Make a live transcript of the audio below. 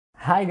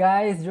Hi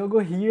guys, Diogo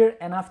here,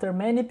 and after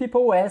many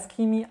people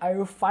asking me, I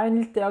will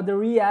finally tell the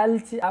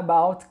reality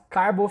about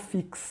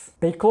Carbofix.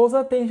 Pay close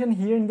attention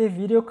here in the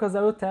video because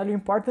I will tell you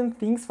important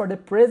things for the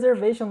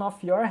preservation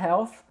of your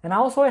health, and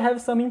also I have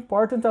some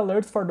important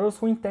alerts for those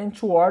who intend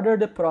to order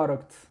the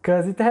product,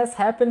 because it has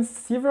happened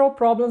several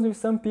problems with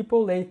some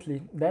people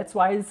lately. That's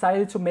why I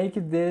decided to make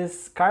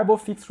this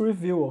Carbofix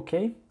review,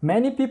 okay?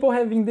 Many people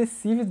have been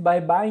deceived by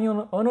buying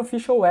on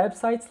unofficial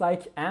websites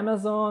like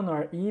Amazon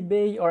or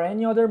eBay or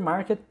any other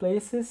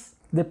marketplaces.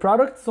 The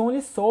product is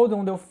only sold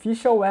on the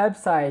official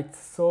website,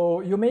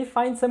 so you may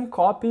find some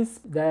copies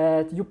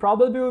that you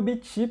probably will be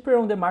cheaper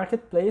on the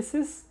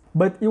marketplaces,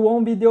 but it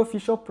won't be the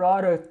official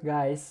product,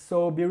 guys.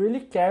 So be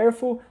really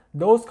careful.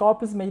 Those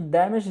copies may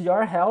damage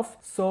your health,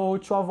 so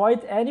to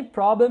avoid any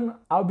problem,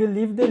 I'll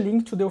leave the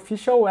link to the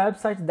official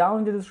website down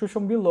in the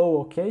description below,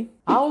 okay?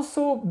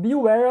 Also, be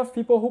aware of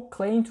people who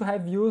claim to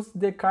have used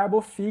the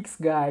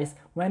Carbofix, guys,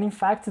 when in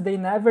fact they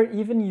never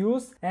even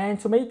used, and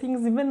to make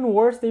things even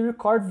worse, they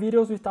record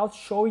videos without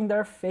showing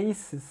their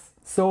faces.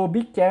 So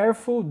be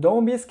careful,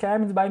 don't be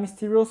scammed by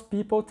mysterious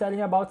people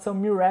telling about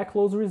some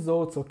miraculous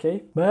results,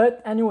 okay?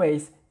 But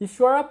anyways, if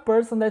you are a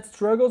person that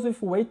struggles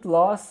with weight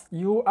loss,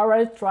 you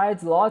already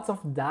tried lots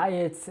of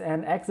diets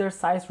and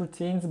exercise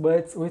routines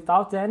but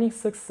without any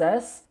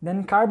success,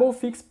 then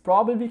Carbofix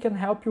probably can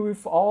help you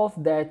with all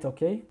of that,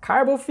 okay?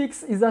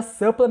 Carbofix is a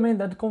supplement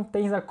that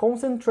contains a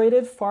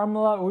concentrated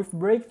formula with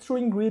breakthrough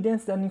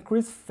ingredients that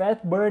increase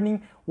fat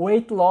burning,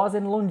 weight loss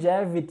and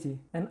longevity,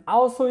 and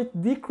also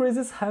it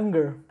decreases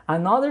hunger.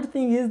 Another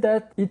thing is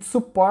that it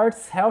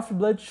supports healthy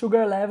blood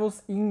sugar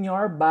levels in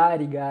your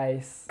body,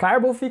 guys.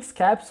 Carbofix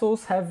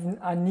capsules have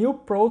a new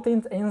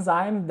protein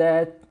enzyme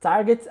that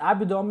targets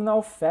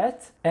abdominal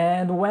fat,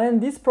 and when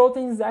this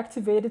protein is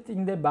activated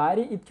in the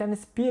body, it can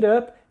speed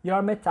up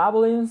your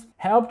metabolism,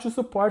 help to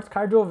support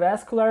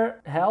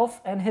cardiovascular health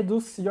and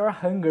reduce your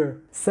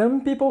hunger.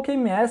 Some people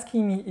came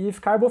asking me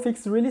if Carbofix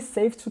is really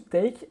safe to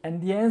take,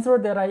 and the answer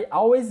that I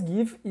always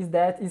give is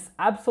that it's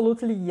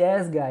absolutely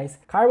yes, guys.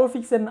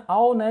 Carbofix is an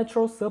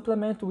all-natural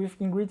supplement with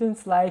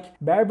ingredients like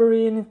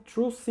berberine,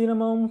 true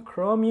cinnamon,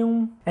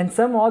 chromium, and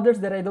some others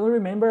that I don't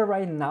remember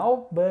right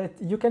now, but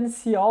you can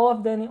see all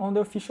of them on the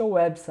official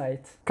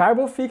website.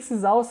 Carbofix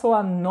is also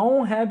a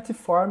non-habit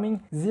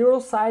forming, zero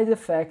side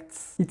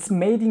effects. It's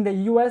made in the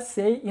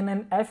USA in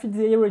an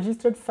FDA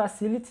registered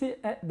facility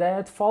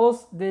that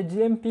follows the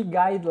GMP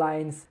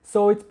guidelines.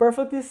 So it's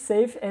perfectly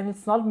safe and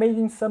it's not made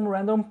in some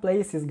random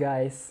places,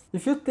 guys.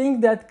 If you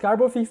think that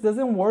Carbofix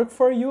doesn't work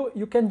for you,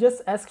 you can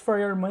just ask for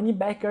your money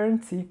back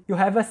guarantee. You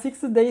have a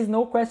 60 days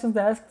no questions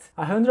asked,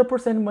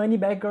 100% money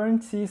back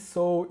guarantee,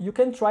 so you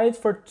can try it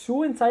for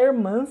 2 entire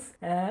months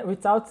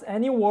without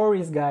any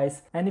worries,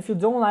 guys. And if you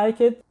don't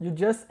like it, you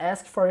just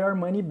ask for your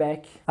money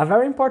back. A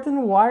very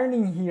important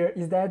warning here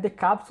is that the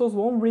capsules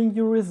won't bring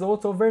you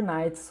results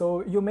overnight,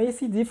 so you may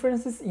see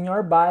differences in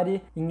your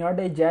body, in your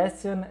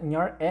digestion, in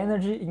your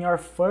energy in your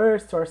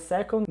first or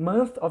second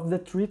month of the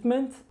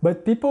treatment,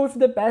 but people with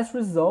the best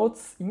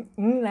results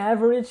in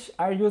average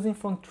are using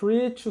from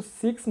 3 to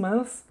 6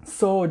 months.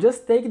 So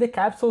just take the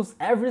capsules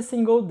every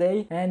single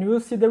day and you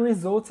will see the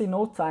results in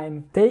no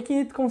time. Taking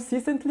it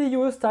consistently, you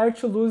will start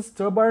to lose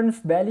stubborn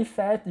belly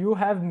fat, you will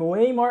have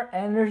way more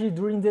energy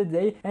during the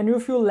day and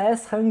you feel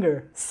less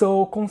hunger.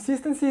 So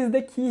consistency is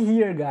the key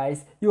here,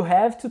 guys. You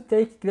have to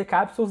take the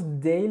capsules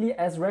daily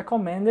as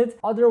recommended,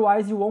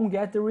 otherwise you won't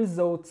get the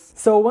results.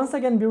 So once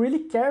again, be really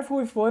careful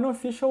with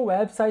unofficial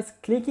websites,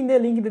 clicking the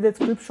link in the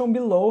description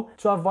below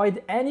to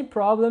avoid any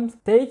problems.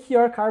 Take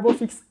your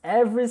Carbofix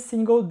every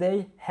single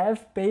day,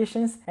 have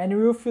patience, and you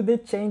will feel the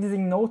changes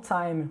in no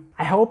time.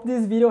 I hope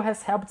this video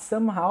has helped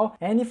somehow.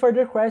 Any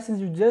further questions,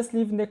 you just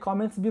leave in the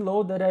comments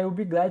below that I will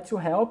be glad to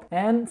help,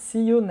 and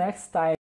see you next time.